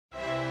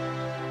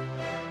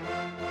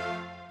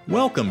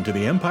Welcome to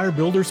the Empire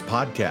Builders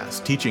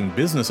Podcast, teaching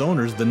business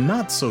owners the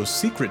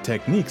not-so-secret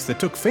techniques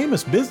that took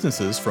famous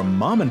businesses from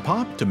mom and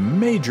pop to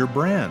major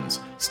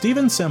brands.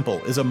 Stephen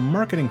Semple is a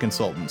marketing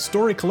consultant,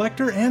 story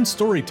collector, and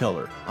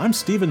storyteller. I'm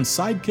Stephen's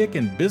sidekick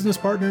and business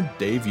partner,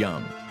 Dave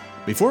Young.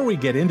 Before we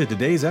get into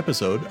today's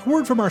episode, a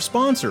word from our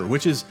sponsor,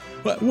 which is,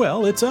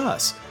 well, it's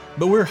us.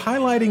 But we're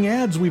highlighting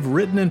ads we've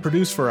written and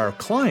produced for our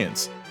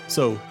clients.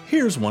 So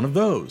here's one of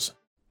those.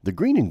 The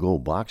green and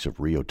gold box of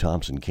Rio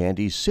Thompson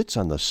candies sits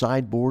on the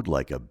sideboard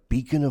like a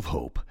beacon of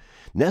hope.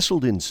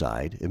 Nestled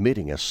inside,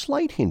 emitting a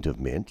slight hint of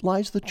mint,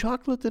 lies the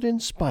chocolate that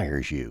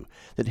inspires you,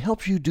 that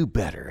helps you do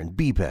better and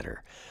be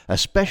better. A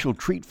special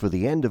treat for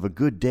the end of a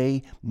good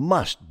day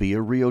must be a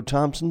Rio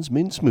Thompson's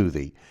mint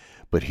smoothie.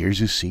 But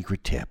here's a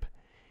secret tip.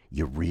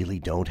 You really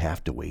don't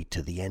have to wait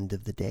to the end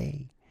of the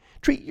day.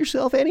 Treat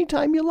yourself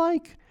anytime you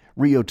like.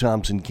 Rio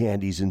Thompson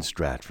Candies in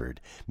Stratford.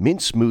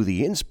 Mint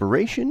smoothie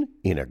inspiration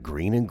in a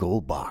green and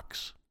gold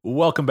box.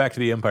 Welcome back to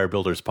the Empire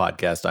Builders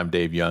Podcast. I'm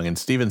Dave Young, and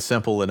Stephen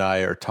Semple and I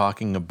are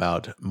talking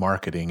about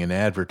marketing and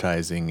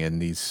advertising and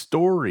these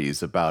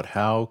stories about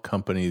how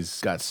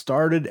companies got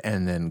started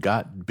and then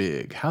got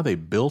big, how they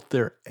built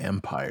their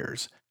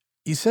empires.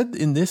 You said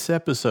in this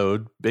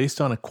episode,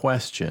 based on a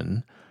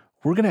question,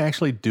 we're going to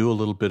actually do a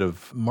little bit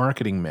of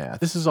marketing math.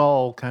 This is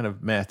all kind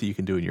of math that you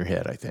can do in your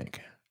head, I think.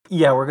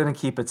 Yeah, we're going to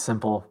keep it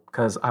simple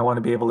because I want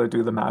to be able to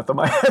do the math in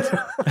my head.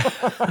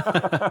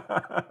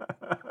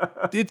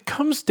 It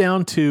comes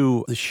down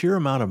to the sheer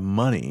amount of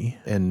money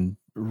and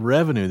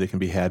revenue that can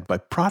be had by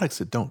products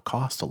that don't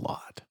cost a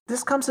lot.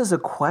 This comes as a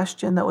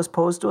question that was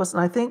posed to us.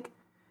 And I think,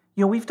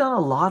 we've done a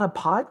lot of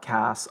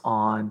podcasts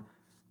on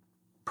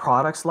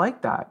products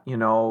like that.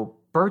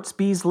 Burt's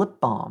Bees Lip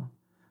Balm,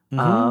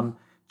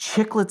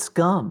 Chiclets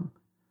Gum,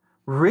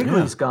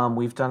 Wrigley's Gum.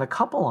 We've done a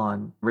couple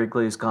on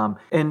Wrigley's Gum.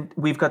 And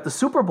we've got the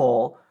Super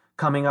Bowl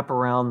coming up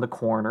around the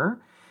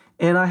corner.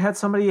 And I had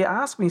somebody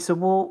ask me, said,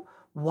 well,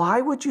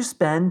 why would you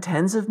spend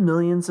tens of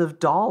millions of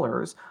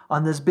dollars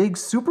on this big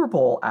Super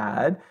Bowl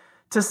ad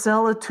to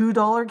sell a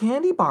 $2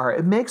 candy bar?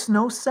 It makes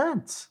no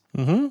sense.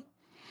 Mm-hmm.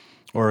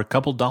 Or a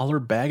couple dollar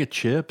bag of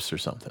chips or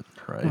something,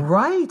 right?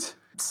 Right.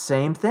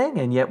 Same thing.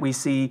 And yet we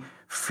see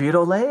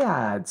Frito-Lay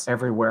ads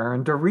everywhere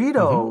and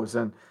Doritos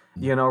and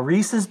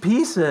Reese's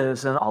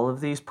Pieces and all of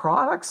these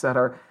products that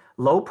are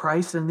low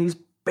priced and these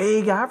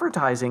big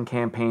advertising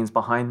campaigns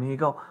behind me. You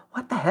go,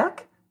 what the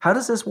heck? How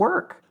does this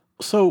work?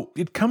 So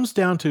it comes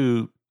down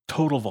to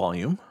total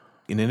volume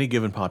in any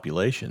given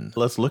population.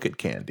 Let's look at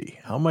candy.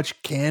 How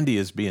much candy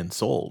is being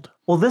sold?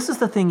 Well, this is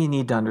the thing you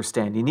need to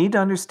understand. You need to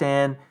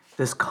understand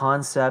this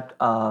concept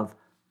of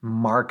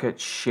market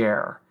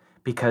share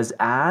because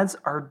ads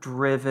are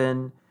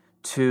driven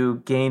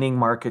to gaining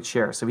market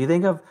share. So if you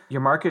think of your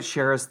market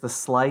share as the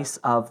slice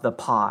of the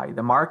pie,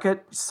 the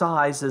market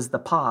size is the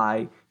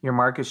pie, your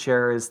market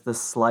share is the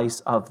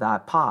slice of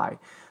that pie.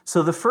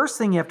 So the first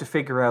thing you have to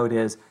figure out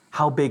is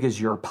how big is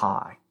your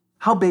pie?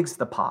 How big's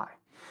the pie?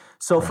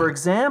 So for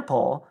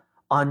example,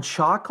 on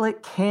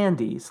chocolate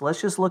candies,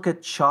 let's just look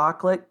at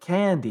chocolate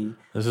candy.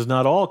 This is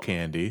not all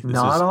candy. This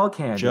not is all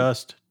candy.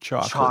 Just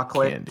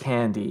chocolate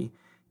candy.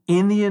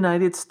 In the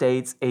United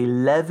States,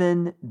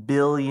 $11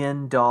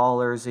 billion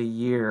a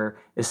year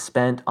is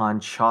spent on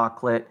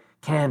chocolate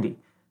candy.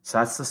 So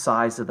that's the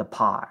size of the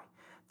pie.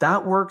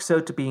 That works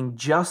out to being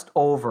just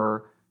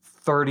over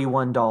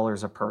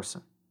 $31 a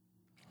person.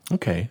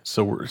 Okay,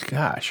 so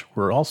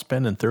we're all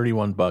spending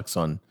 $31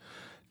 on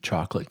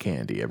chocolate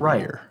candy every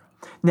year.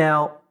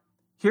 Now,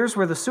 here's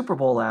where the Super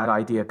Bowl ad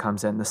idea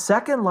comes in. The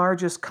second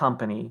largest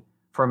company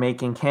for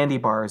making candy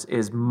bars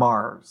is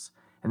Mars,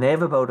 and they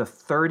have about a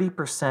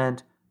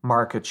 30%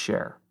 market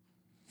share.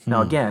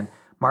 Now, again,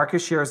 market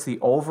share is the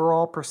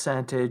overall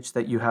percentage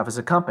that you have as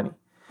a company.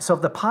 So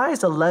if the pie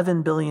is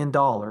 $11 billion,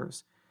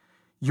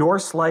 your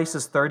slice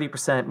is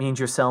 30% means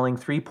you're selling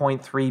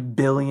 $3.3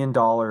 billion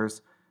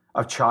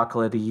of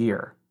chocolate a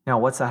year. Now,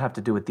 what's that have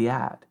to do with the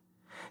ad?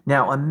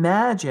 Now,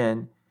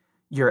 imagine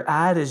your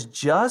ad is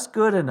just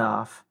good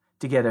enough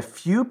to get a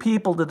few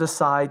people to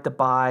decide to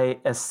buy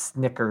a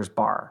Snickers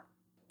bar.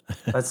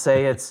 Let's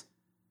say it's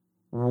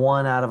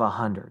 1 out of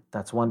 100.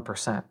 That's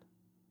 1%.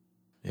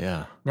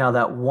 Yeah. Now,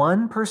 that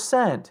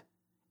 1%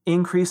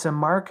 increase in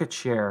market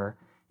share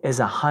is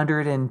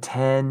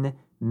 $110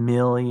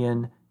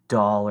 million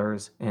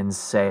in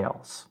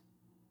sales.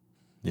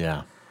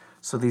 Yeah.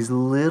 So these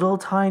little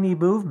tiny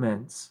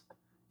movements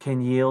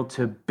can yield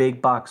to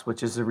big bucks,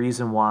 which is the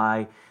reason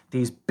why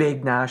these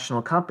big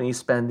national companies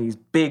spend these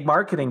big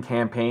marketing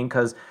campaigns,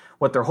 because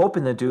what they're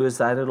hoping to do is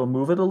that it'll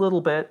move it a little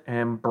bit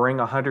and bring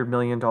 $100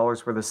 million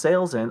worth of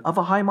sales in of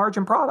a high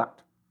margin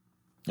product.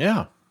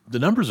 Yeah. The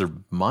numbers are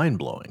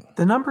mind-blowing.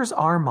 The numbers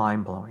are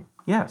mind-blowing,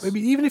 yes. Maybe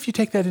even if you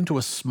take that into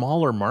a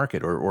smaller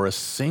market or a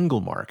single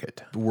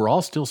market, we're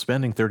all still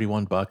spending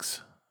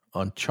 $31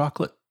 on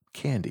chocolate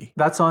candy.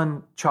 That's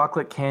on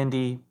chocolate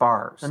candy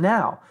bars. And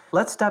now,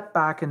 let's step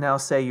back and now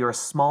say you're a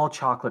small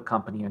chocolate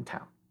company in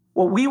town.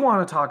 What we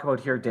want to talk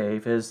about here,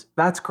 Dave, is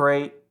that's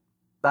great.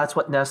 That's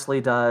what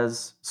Nestle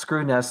does.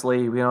 Screw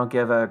Nestle. We don't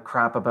give a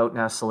crap about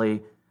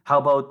Nestle. How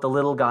about the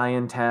little guy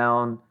in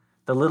town,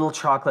 the little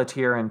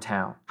chocolatier in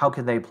town? How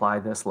can they apply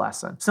this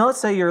lesson? So let's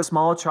say you're a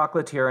small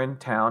chocolatier in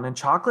town, and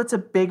chocolate's a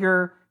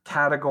bigger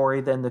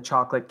category than the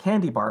chocolate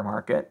candy bar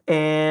market.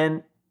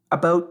 And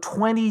about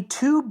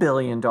 $22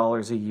 billion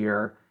a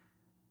year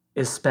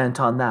is spent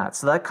on that.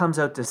 So that comes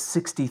out to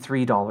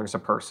 $63 a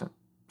person.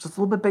 So it's a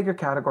little bit bigger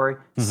category,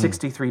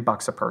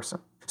 $63 a person.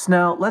 So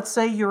now let's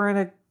say you're in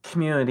a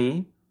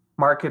community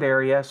market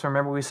area. So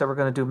remember we said we're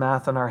going to do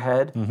math in our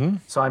head.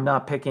 So I'm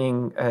not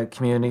picking a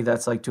community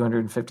that's like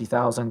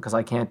 250,000 because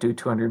I can't do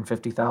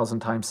 250,000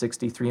 times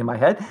 63 in my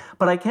head,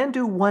 but I can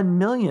do 1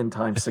 million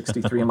times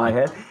 63 in my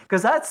head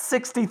because that's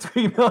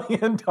 $63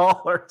 million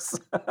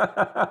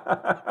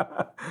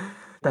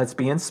that's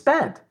being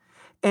spent.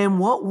 And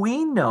what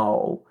we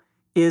know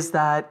is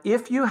that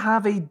if you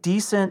have a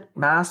decent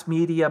mass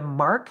media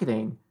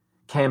marketing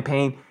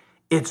campaign,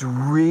 it's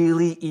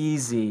really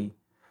easy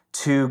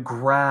to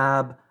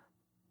grab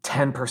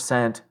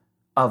 10%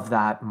 of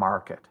that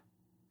market.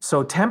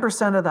 So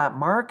 10% of that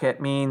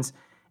market means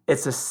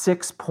it's a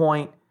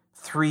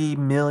 $6.3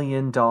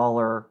 million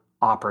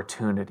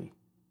opportunity,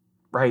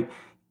 right?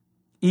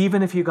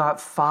 Even if you got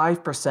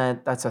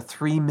 5%, that's a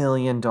 $3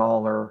 million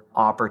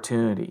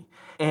opportunity.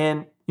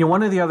 And you know,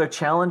 one of the other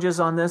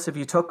challenges on this, if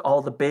you took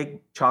all the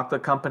big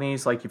chocolate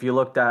companies, like if you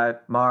looked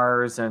at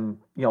Mars and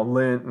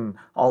Lindt and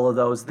all of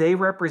those, they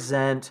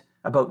represent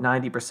about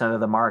 90% of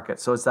the market.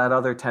 So it's that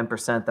other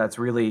 10% that's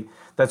really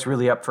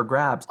up for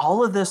grabs.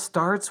 All of this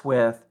starts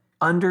with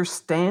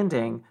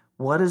understanding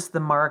what is the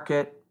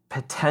market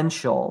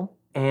potential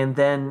and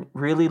then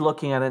really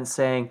looking at it and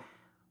saying,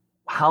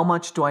 how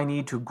much do I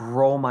need to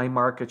grow my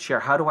market share?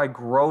 How do I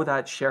grow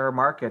that share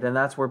market? And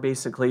that's where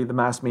basically the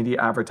mass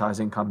media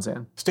advertising comes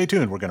in. Stay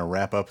tuned. We're going to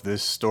wrap up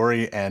this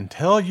story and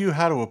tell you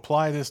how to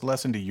apply this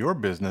lesson to your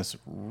business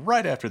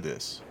right after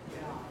this.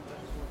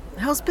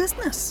 How's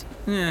business?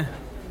 Yeah,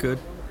 good.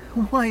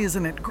 Why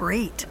isn't it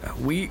great?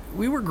 We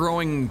were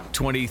growing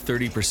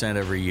 20-30%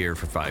 every year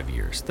for 5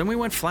 years. Then we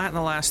went flat in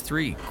the last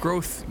 3.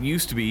 Growth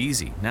used to be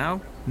easy.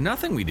 Now,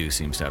 nothing we do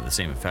seems to have the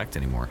same effect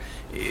anymore.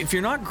 If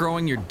you're not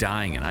growing, you're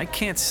dying, and I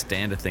can't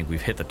stand to think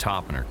we've hit the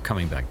top and are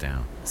coming back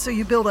down. So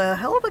you build a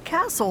hell of a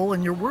castle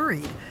and you're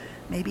worried.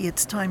 Maybe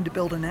it's time to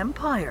build an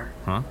empire.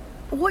 Huh?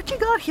 What you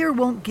got here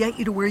won't get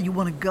you to where you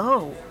want to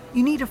go.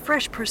 You need a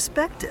fresh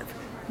perspective.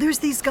 There's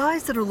these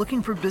guys that are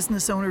looking for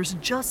business owners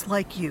just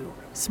like you.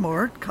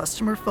 Smart,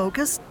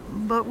 customer-focused,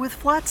 but with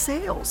flat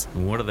sales.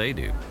 What do they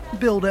do?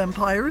 Build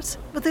empires,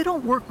 but they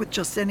don't work with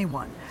just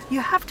anyone. You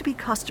have to be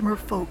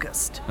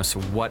customer-focused. So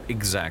what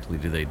exactly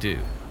do they do?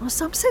 Well,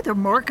 some say they're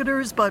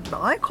marketers, but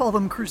I call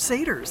them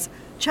crusaders.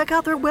 Check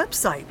out their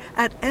website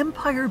at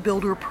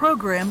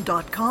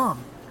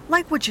empirebuilderprogram.com.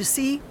 Like what you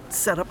see,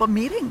 set up a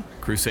meeting.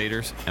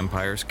 Crusaders,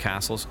 empires,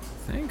 castles.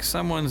 I think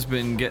someone's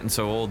been getting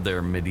so old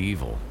they're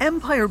medieval.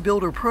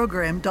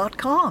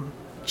 empirebuilderprogram.com.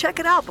 Check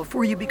it out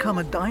before you become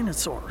a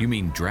dinosaur. You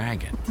mean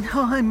dragon?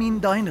 No, I mean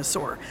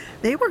dinosaur.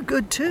 They were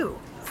good too,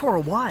 for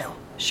a while.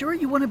 Sure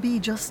you want to be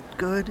just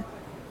good?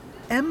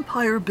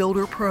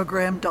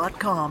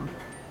 empirebuilderprogram.com.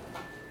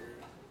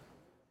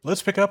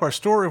 Let's pick up our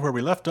story where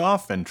we left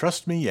off, and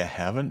trust me, you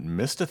haven't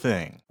missed a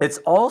thing. It's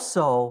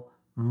also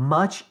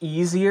much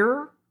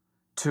easier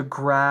to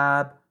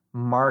grab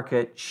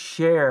market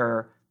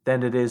share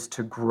than it is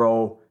to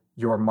grow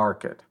your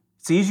market.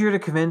 It's easier to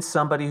convince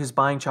somebody who's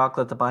buying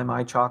chocolate to buy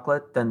my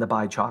chocolate than to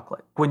buy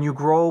chocolate. When you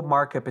grow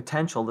market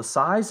potential, the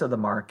size of the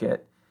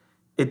market,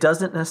 it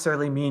doesn't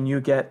necessarily mean you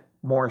get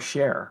more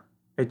share.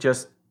 It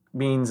just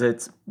means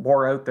it's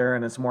more out there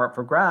and it's more up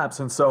for grabs.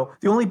 And so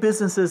the only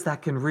businesses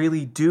that can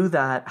really do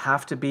that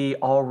have to be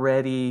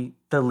already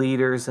the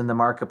leaders in the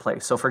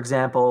marketplace. So for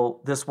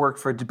example, this worked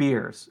for De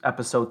Beers,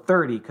 episode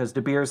 30, because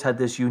De Beers had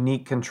this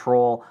unique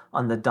control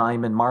on the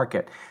diamond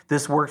market.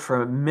 This worked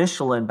for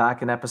Michelin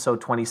back in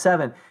episode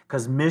 27,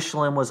 because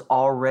Michelin was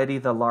already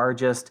the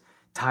largest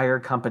tire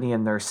company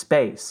in their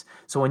space.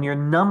 So when you're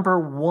number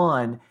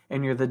one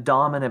and you're the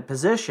dominant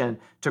position,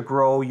 to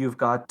grow, you've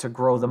got to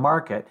grow the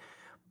market.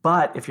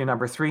 But if you're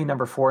number 3,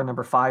 number 4,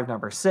 number 5,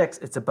 number 6,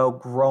 it's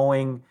about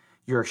growing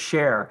your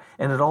share.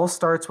 And it all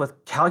starts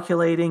with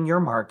calculating your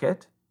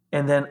market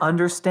and then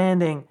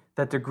understanding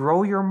that to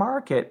grow your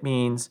market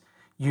means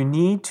you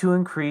need to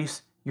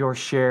increase your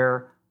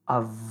share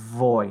of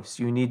voice.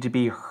 You need to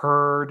be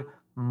heard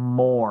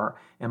more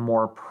and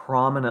more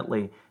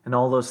prominently and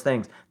all those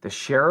things. The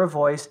share of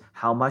voice,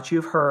 how much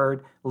you've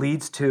heard,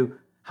 leads to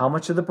how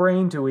much of the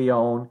brain do we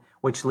own,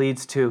 which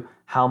leads to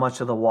how much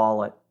of the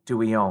wallet do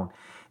we own.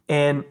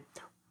 And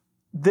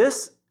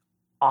this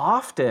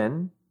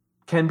often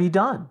can be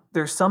done.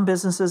 There's some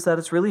businesses that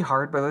it's really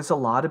hard, but there's a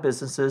lot of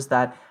businesses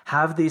that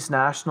have these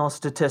national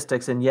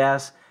statistics. And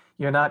yes,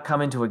 you're not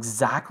coming to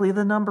exactly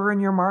the number in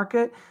your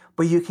market,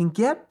 but you can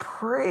get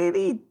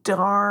pretty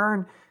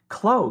darn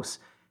close.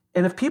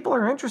 And if people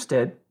are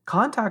interested,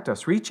 contact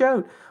us, reach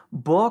out,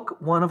 book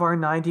one of our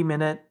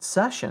 90-minute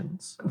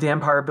sessions, the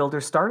Empire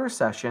Builder Starter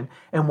Session.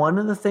 And one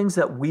of the things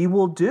that we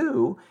will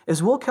do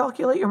is we'll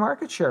calculate your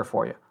market share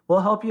for you.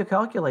 We'll help you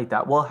calculate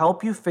that. We'll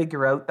help you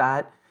figure out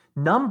that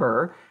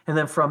number. And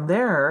then from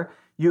there,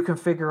 you can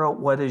figure out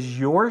what is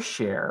your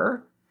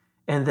share.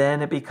 And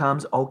then it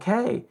becomes,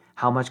 okay,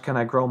 how much can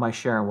I grow my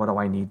share and what do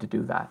I need to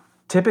do that?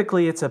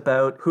 Typically, it's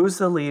about who's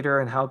the leader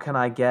and how can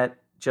I get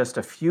just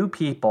a few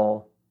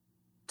people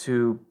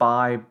to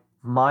buy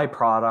my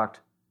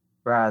product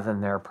rather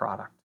than their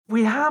product.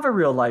 We have a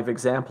real life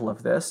example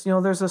of this.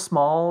 There's a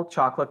small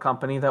chocolate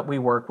company that we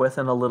work with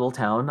in a little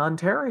town in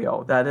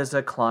Ontario that is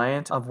a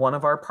client of one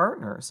of our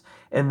partners.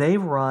 And they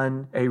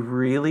run a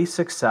really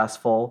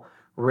successful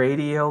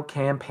radio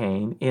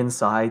campaign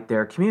inside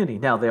their community.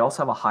 Now, they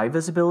also have a high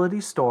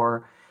visibility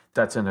store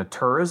that's in a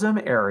tourism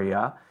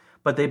area,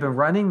 but they've been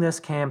running this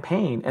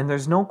campaign and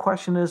there's no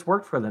question it has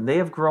worked for them. They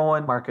have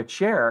grown market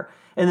share.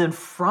 And then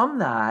from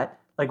that,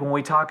 like when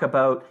we talk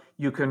about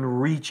you can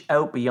reach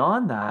out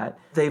beyond that,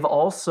 they've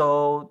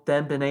also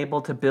then been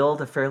able to build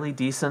a fairly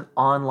decent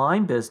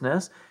online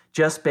business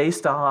just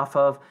based off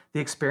of the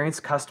experience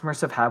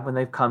customers have had when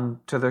they've come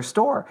to their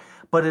store.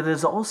 But it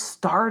has all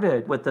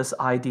started with this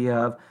idea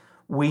of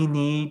we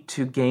need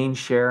to gain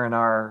share in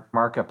our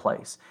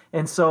marketplace.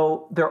 And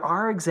so there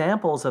are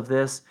examples of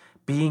this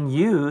being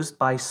used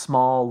by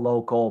small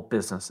local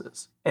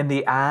businesses. And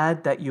the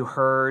ad that you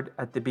heard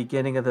at the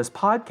beginning of this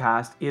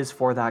podcast is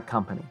for that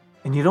company.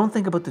 And you don't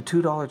think about the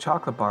 $2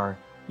 chocolate bar,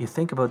 you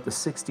think about the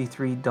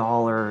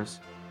 $63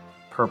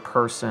 per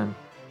person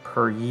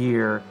per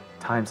year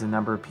times the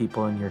number of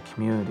people in your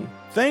community.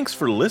 Thanks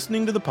for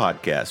listening to the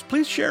podcast.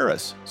 Please share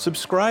us,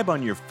 subscribe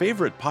on your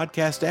favorite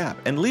podcast app,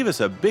 and leave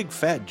us a big,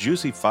 fat,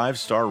 juicy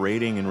 5-star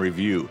rating and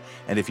review.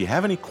 And if you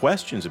have any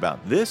questions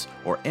about this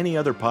or any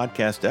other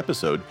podcast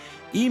episode,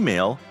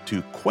 email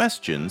to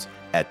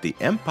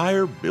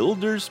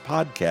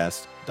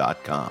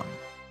questions@theempirebuilderspodcast.com.